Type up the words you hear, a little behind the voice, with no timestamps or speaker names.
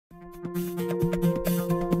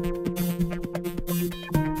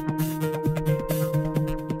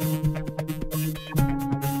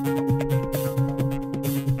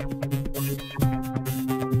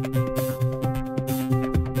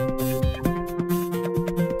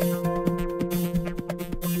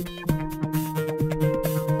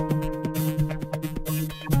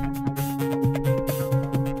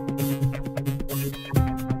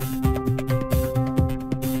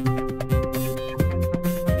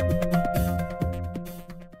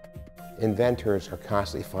Inventors are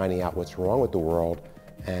constantly finding out what's wrong with the world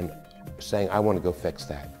and saying, I want to go fix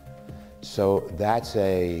that. So that's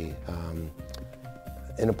an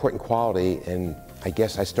important quality, and I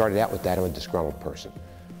guess I started out with that. I'm a disgruntled person.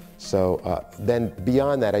 So then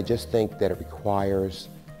beyond that, I just think that it requires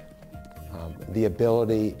the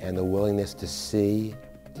ability and the willingness to see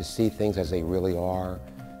things as they really are,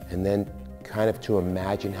 and then kind of to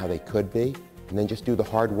imagine how they could be, and then just do the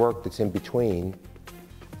hard work that's in between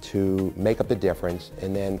to make up the difference,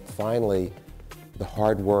 and then finally the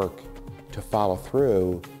hard work to follow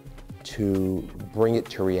through to bring it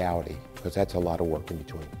to reality, because that's a lot of work in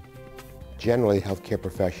between. Generally, healthcare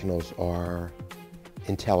professionals are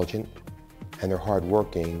intelligent and they're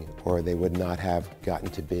hardworking, or they would not have gotten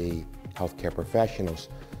to be healthcare professionals.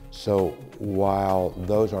 So while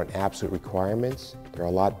those aren't absolute requirements, they're a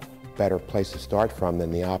lot better place to start from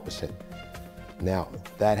than the opposite. Now,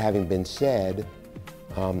 that having been said,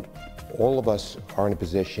 all of us are in a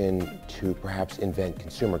position to perhaps invent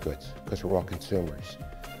consumer goods, because we're all consumers.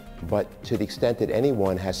 But to the extent that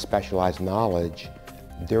anyone has specialized knowledge,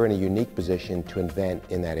 they're in a unique position to invent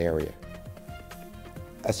in that area.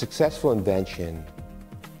 A successful invention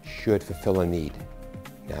should fulfill a need.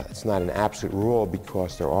 Now, it's not an absolute rule,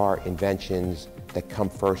 because there are inventions that come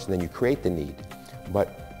first and then you create the need.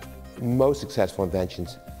 But most successful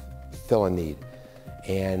inventions fill a need.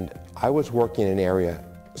 And I was working in an area,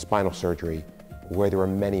 spinal surgery, where there were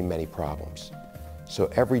many, many problems. So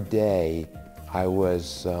every day I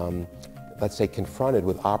was, let's say, confronted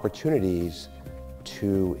with opportunities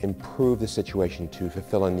to improve the situation, to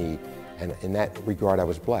fulfill a need. And in that regard, I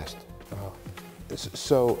was blessed.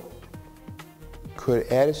 So could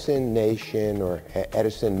Edison Nation or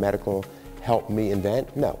Edison Medical help me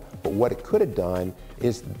invent? No. But what it could have done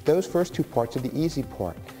is those first two parts are the easy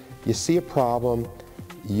part. You see a problem,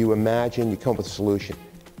 you imagine, you come up with a solution.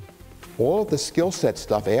 All of the skill set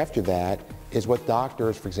stuff after that is what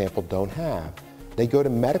doctors, for example, don't have. They go to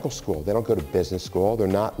medical school. They don't go to business school. They're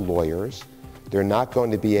not lawyers. They're not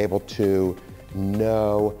going to be able to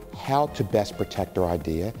know how to best protect their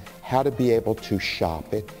idea, how to be able to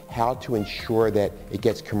shop it, how to ensure that it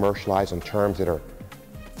gets commercialized on terms that are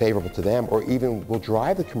favorable to them, or even will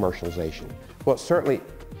drive the commercialization. Well, certainly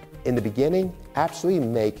in the beginning,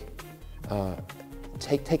 absolutely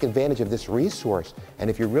take advantage of this resource. And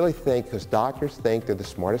if you really think, because doctors think they're the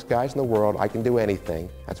smartest guys in the world, I can do anything.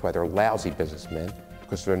 That's why they're lousy businessmen,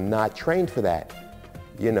 because they're not trained for that.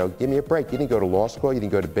 You know, give me a break. You didn't go to law school, you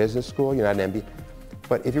didn't go to business school, you're not an MBA.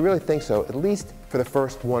 But if you really think so, at least for the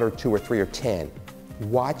first 1 or 2 or 3 or 10,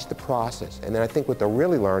 watch the process. And then I think what they'll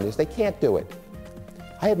really learn is they can't do it.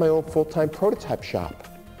 I had my own full-time prototype shop.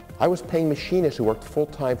 I was paying machinists who worked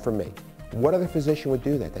full-time for me. What other physician would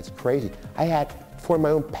do that? That's crazy. I formed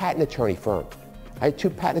my own patent attorney firm. I had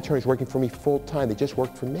 2 patent attorneys working for me full-time. They just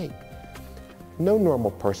worked for me. No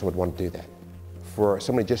normal person would want to do that. For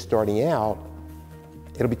somebody just starting out,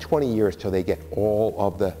 it'll be 20 years till they get all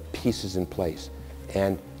of the pieces in place.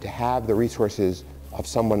 And to have the resources of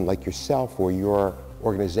someone like yourself or your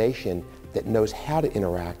organization that knows how to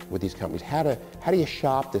interact with these companies, how do you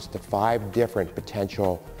shop this to 5 different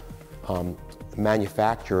potential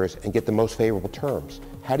manufacturers and get the most favorable terms?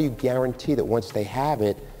 How do you guarantee that once they have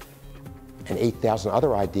it and 8,000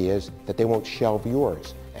 other ideas, that they won't shelve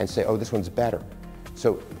yours and say, oh, this one's better?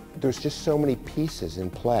 So there's just so many pieces in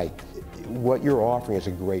play. What you're offering is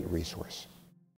a great resource.